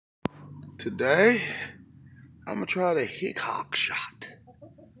Today, I'm gonna try the Hathcock shot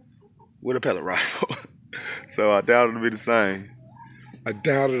with a pellet rifle. So I doubt it'll be the same. I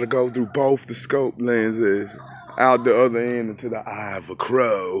doubt it'll go through both the scope lenses out the other end into the eye of a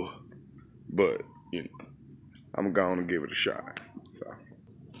crow. But, you know, I'm gonna give it a shot. So.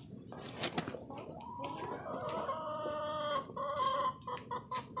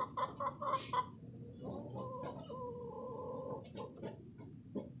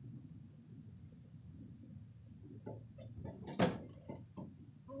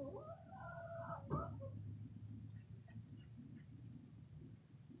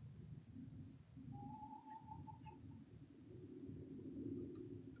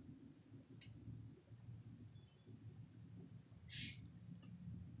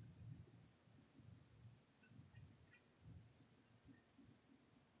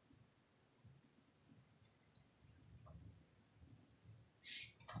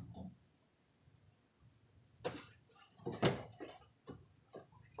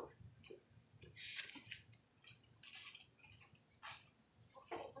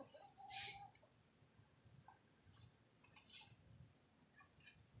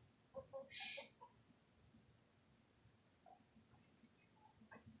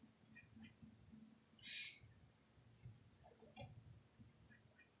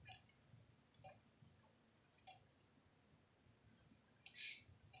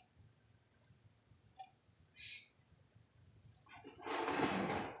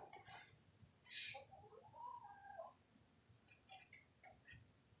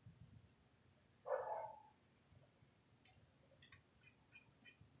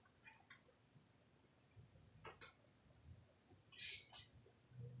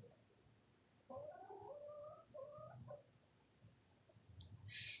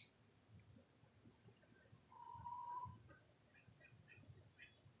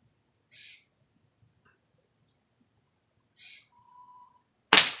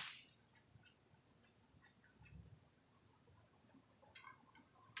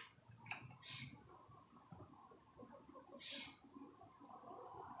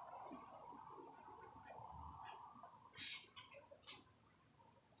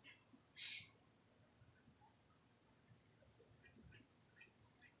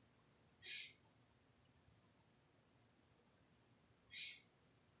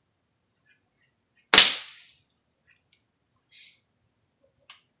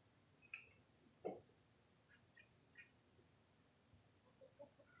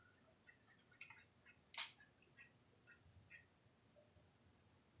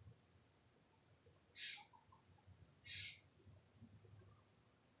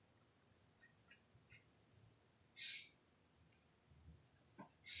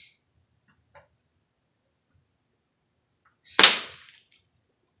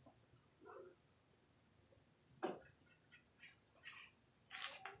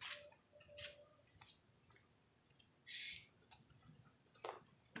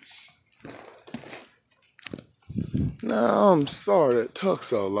 Now, I'm sorry it took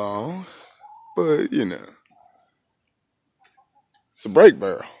so long, but you know, it's a brake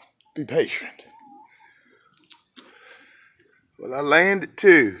barrel. Be patient. Well, I landed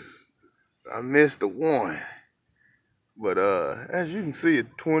two. I missed the one. But as you can see, a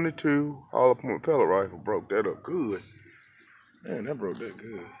 22 hollow point pellet rifle broke that up good. Man, that broke that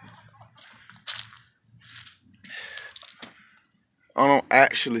good. I don't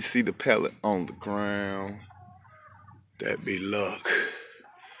actually see the pellet on the ground. That'd be luck.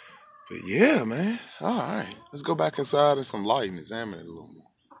 But yeah, man. All right. Let's go back inside in some light and examine it a little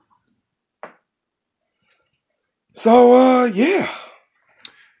more. So, yeah.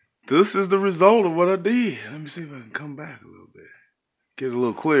 This is the result of what I did. Let me see if I can come back a little bit. Get it a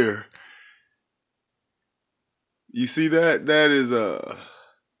little clearer. You see that? That is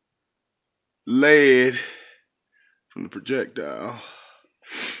lead from the projectile.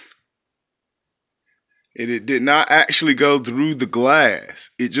 And it did not actually go through the glass.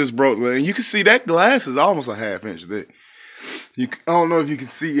 It just broke. And you can see that glass is almost a ½ inch thick. I don't know if you can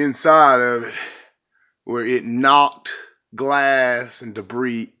see inside of it where it knocked glass and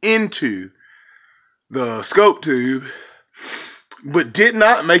debris into the scope tube, but did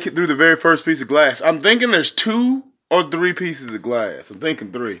not make it through the very first piece of glass. I'm thinking there's 2 or 3 pieces of glass. I'm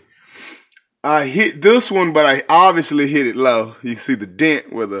thinking 3. I hit this one, but I obviously hit it low. You can see the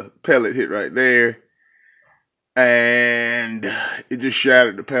dent where the pellet hit right there. And it just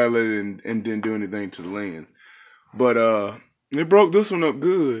shattered the pellet and didn't do anything to the lens. But it broke this one up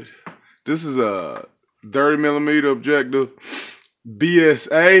good. This is a 30mm objective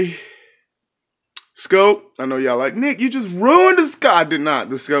BSA scope. I know y'all like, Nick, you just ruined the scope. I did not.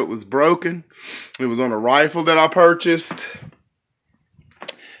 The scope was broken. It was on a rifle that I purchased.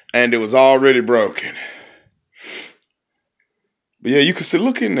 And it was already broken. But yeah, you can see,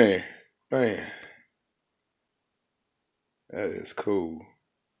 look in there. Man. That is cool.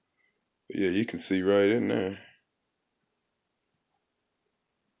 But yeah, you can see right in there.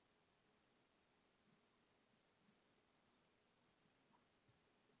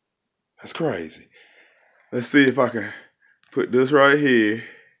 That's crazy. Let's see if I can put this right here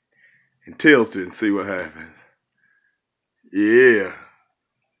and tilt it and see what happens. Yeah.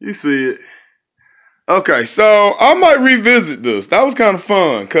 You see it. Okay, so I might revisit this. That was kind of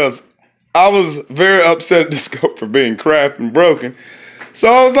fun because I was very upset at the scope for being crap and broken.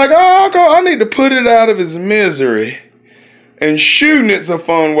 So I was like, oh, I need to put it out of its misery. And shooting it's a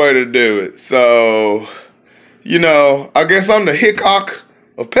fun way to do it. So, you know, I guess I'm the Hathcock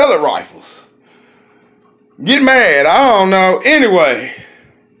of pellet rifles. Get mad, I don't know. Anyway,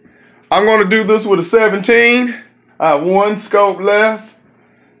 I'm going to do this with a 17. I have one scope left.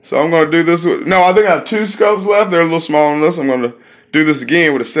 So I'm going to do this with, no, I think I have 2 scopes left. They're a little smaller than this. I'm going to do this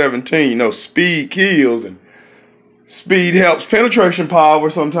again with a 17. You know, speed kills and speed helps penetration power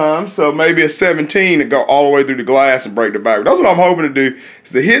sometimes. So maybe a 17 to go all the way through the glass and break the back. That's what I'm hoping to do,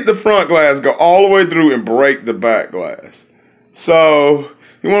 is to hit the front glass, go all the way through and break the back glass. So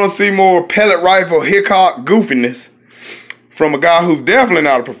you want to see more pellet rifle Hathcock goofiness from a guy who's definitely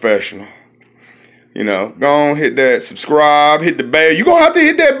not a professional. You know, go on, hit that subscribe, hit the bell. You're going to have to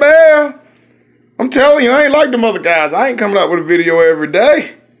hit that bell. I'm telling you, I ain't like them other guys. I ain't coming out with a video every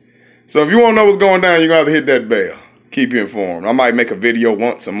day. So if you want to know what's going down, you're going to have to hit that bell. Keep you informed. I might make a video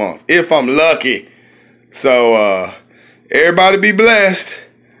once a month, if I'm lucky. So, everybody be blessed.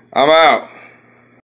 I'm out.